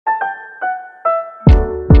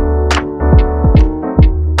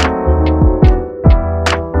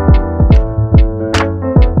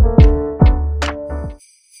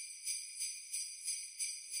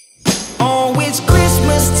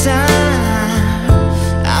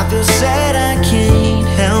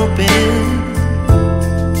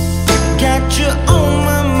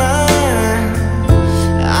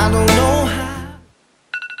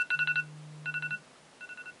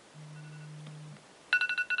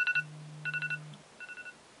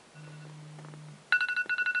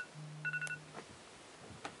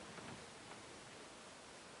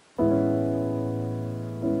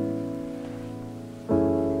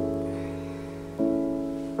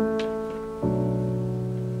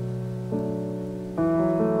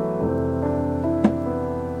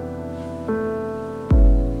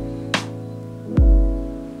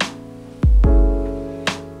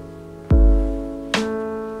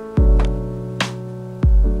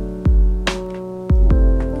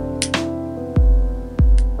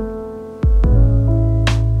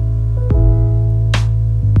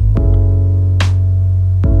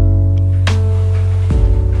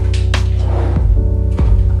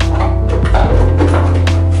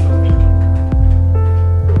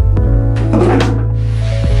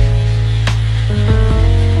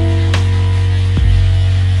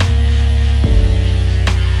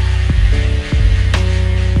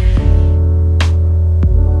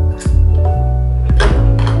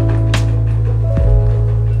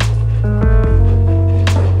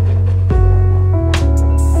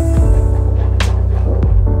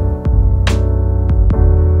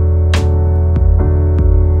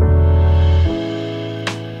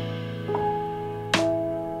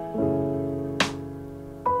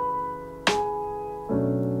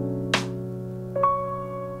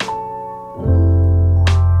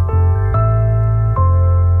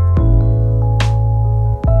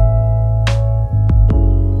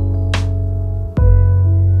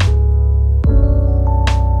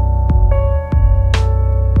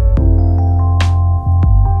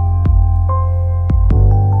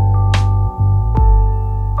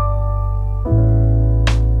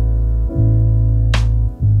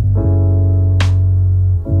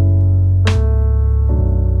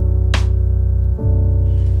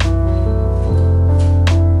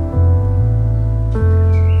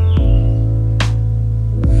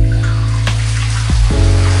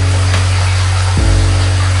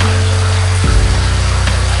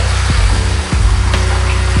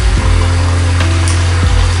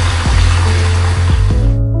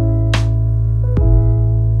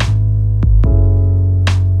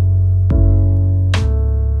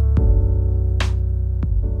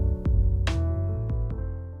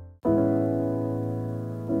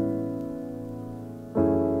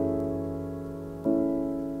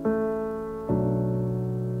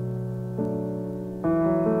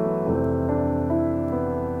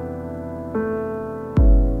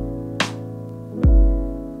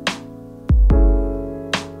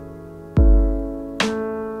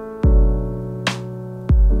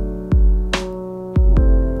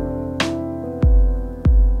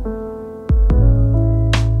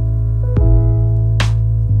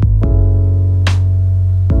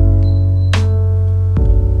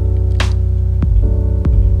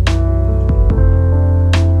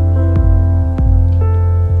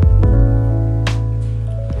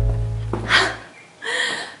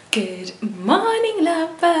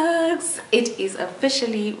It is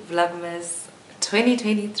officially Vlogmas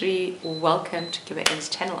 2023. Welcome to Givea's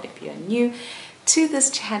channel. If you are new to this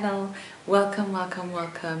channel, welcome.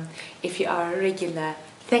 If you are a regular,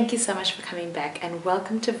 thank you so much for coming back, and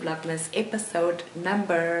welcome to Vlogmas episode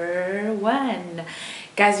number 1.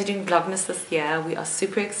 Guys, we're doing Vlogmas this year. We are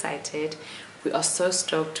super excited. We are so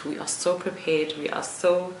stoked. We are so prepared. We are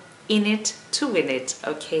so in it to win it.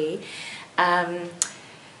 Okay.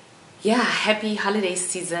 Yeah, happy holiday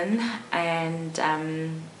season. And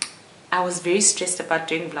I was very stressed about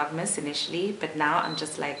doing Vlogmas initially, but now I'm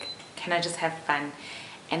just like, can I just have fun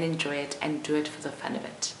and enjoy it and do it for the fun of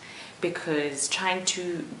it? Because trying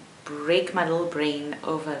to break my little brain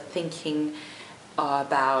over thinking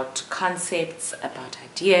about concepts, about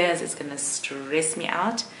ideas, is gonna stress me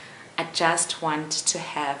out. I just want to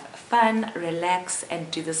have fun, relax, and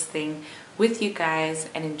do this thing with you guys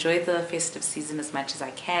and enjoy the festive season as much as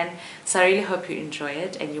I can. So I really hope you enjoy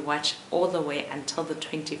it and you watch all the way until the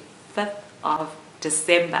 25th of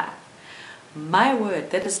December. My word,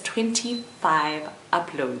 that is 25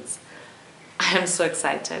 uploads. I am so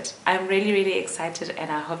excited. I'm really excited, and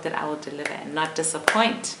I hope that I will deliver and not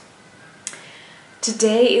disappoint.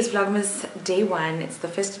 Today is Vlogmas day 1. It's the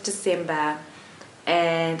 1st of December,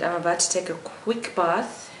 and I'm about to take a quick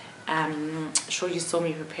bath. I'm sure you saw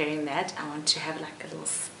me preparing that. I want to have like a little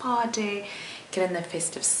spa day, get in the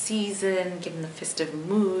festive season, get in the festive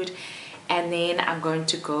mood, and then I'm going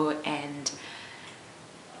to go and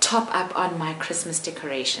top up on my Christmas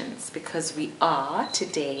decorations, because we are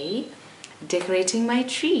today decorating my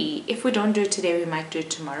tree. If we don't do it today, we might do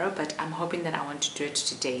it tomorrow, but I'm hoping that I want to do it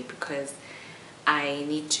today because I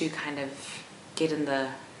need to kind of get in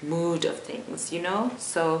the mood of things, you know.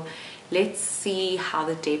 So let's see how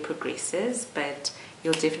the day progresses, but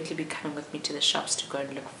you'll definitely be coming with me to the shops to go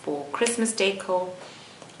and look for Christmas decor.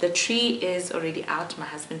 The tree is already out. My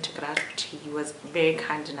husband took it out, which he was very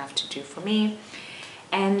kind enough to do for me.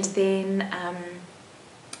 And then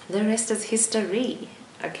the rest is history.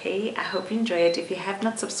 Okay, I hope you enjoy it. If you have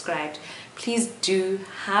not subscribed, please do,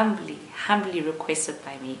 humbly requested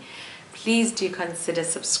by me, please do consider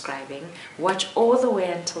subscribing. Watch all the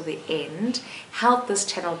way until the end. Help this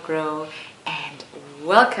channel grow, and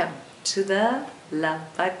welcome to the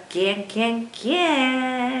Lover Gang.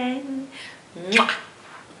 Mwah!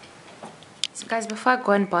 So guys, before I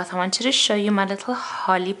go and bath, I wanted to show you my little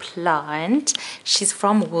holly plant. She's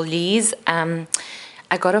from Woolies. I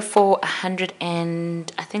got her for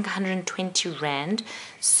 120 rand.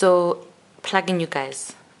 So plugging you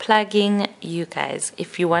guys,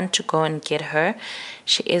 if you want to go and get her,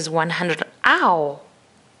 she is 100. Ow,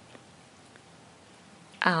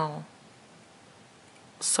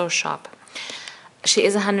 so sharp. She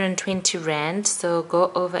is 120 rand, so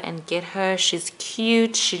go over and get her. She's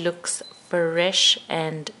cute, she looks fresh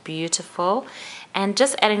and beautiful, and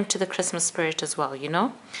just adding to the Christmas spirit as well, you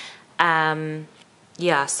know.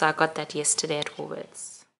 Yeah, so I got that yesterday at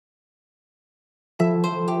Woolworths.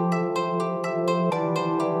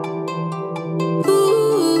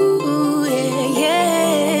 Ooh, yeah,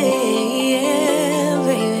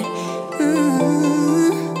 baby.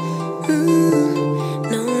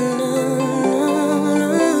 No.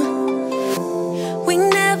 We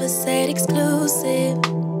never said exclusive.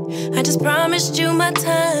 I just promised you my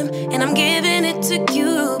time, and I'm giving it to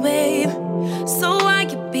you, babe. So why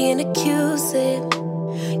you being accusive?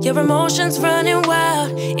 Your emotions running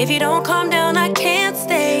wild. If you don't calm down, I can't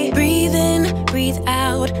stay. Breathe in, breathe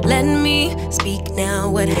out. Let me speak now.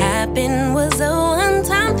 What happened was a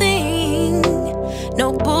one-time thing.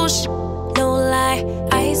 No bullshit, no lie.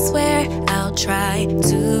 I swear I'll try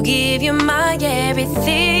to give you my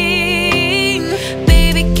everything.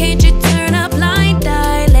 Baby, can't you turn a blind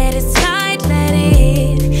eye? Let it slide, let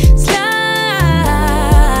it slide.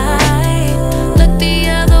 Look the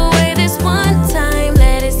other way this one time.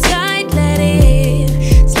 Let it slide, let it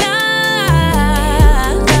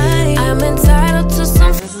slide. I'm entitled to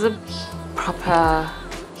some. This is a proper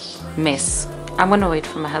mess. I'm gonna wait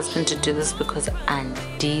for my husband to do this because I'm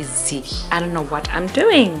dizzy. I don't know what I'm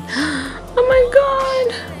doing. Oh my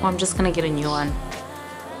god. Well, I'm just gonna get a new one.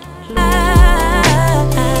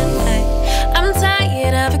 I'm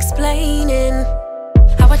tired of explaining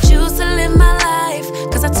how I choose to live my life,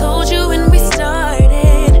 cause I told you when we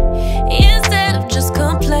started. Instead of just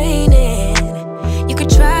complaining, you could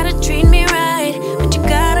try to treat me right, but you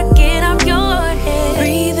gotta get out your head.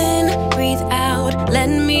 Breathe in, breathe out. Let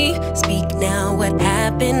me speak now. What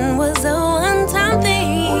happened was a one-time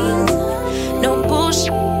thing. No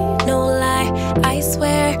bullshit, no lie. I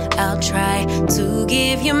swear I'll try to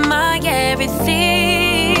give you my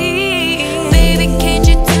everything. Baby, can't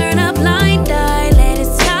you turn a blind eye? Let it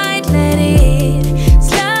slide, let it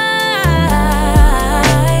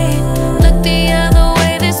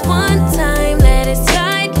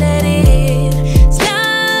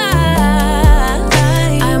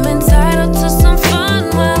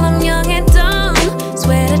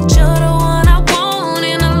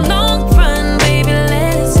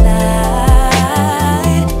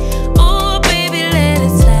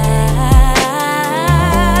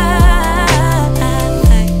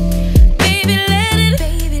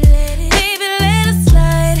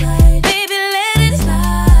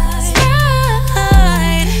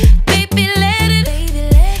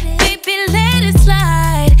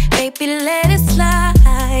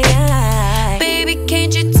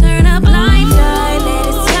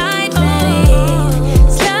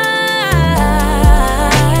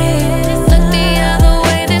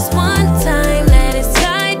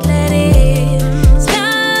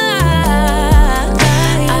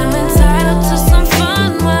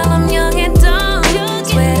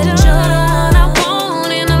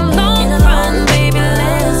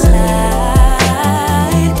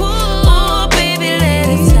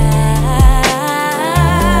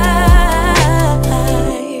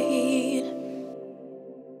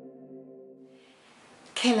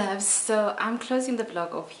So I'm closing the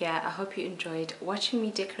vlog off here. I hope you enjoyed watching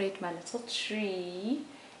me decorate my little tree.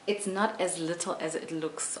 It's not as little as it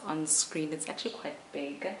looks on screen. It's actually quite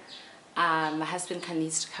big. My husband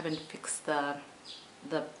needs to come and fix the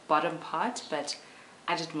bottom part, but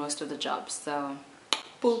I did most of the job. So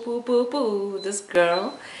boo boo boo boo, this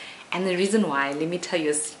girl. And the reason why, let me tell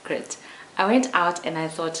you a secret. I went out and I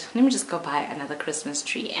thought, let me just go buy another Christmas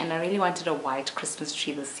tree, and I really wanted a white Christmas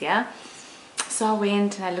tree this year. So I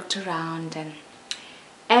went and I looked around, and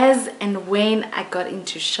as and when I got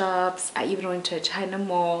into shops, I even went to a China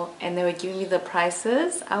mall and they were giving me the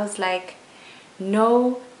prices. I was like,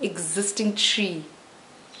 no existing tree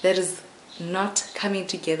that is not coming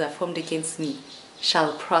together formed against me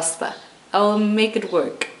shall prosper. I will make it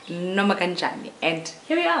work, no makanjani. And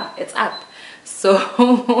here we are, it's up.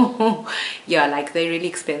 So yeah, like they're really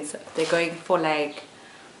expensive. They're going for like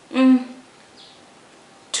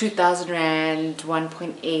 2,000 rand,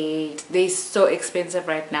 1.8. They're so expensive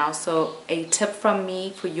right now. So a tip from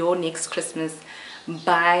me for your next Christmas: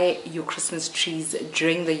 buy your Christmas trees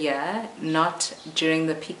during the year, not during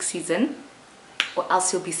the peak season, or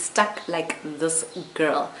else you'll be stuck like this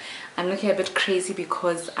girl. I'm looking a bit crazy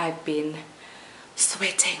because I've been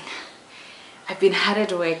sweating. I've been hard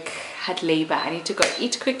at work, hard labor. I need to go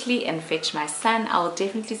eat quickly and fetch my son. I will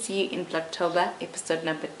definitely see you in Vlogtober episode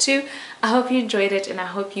number 2. I hope you enjoyed it, and I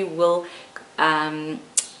hope you will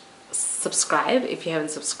subscribe if you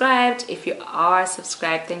haven't subscribed. If you are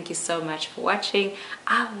subscribed, thank you so much for watching.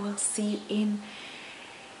 I will see you in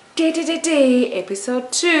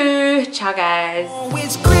episode 2. Ciao guys.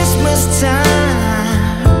 It's Christmas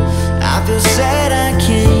time. I feel sad, I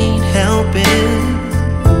can't help it.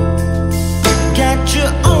 Got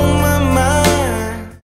your own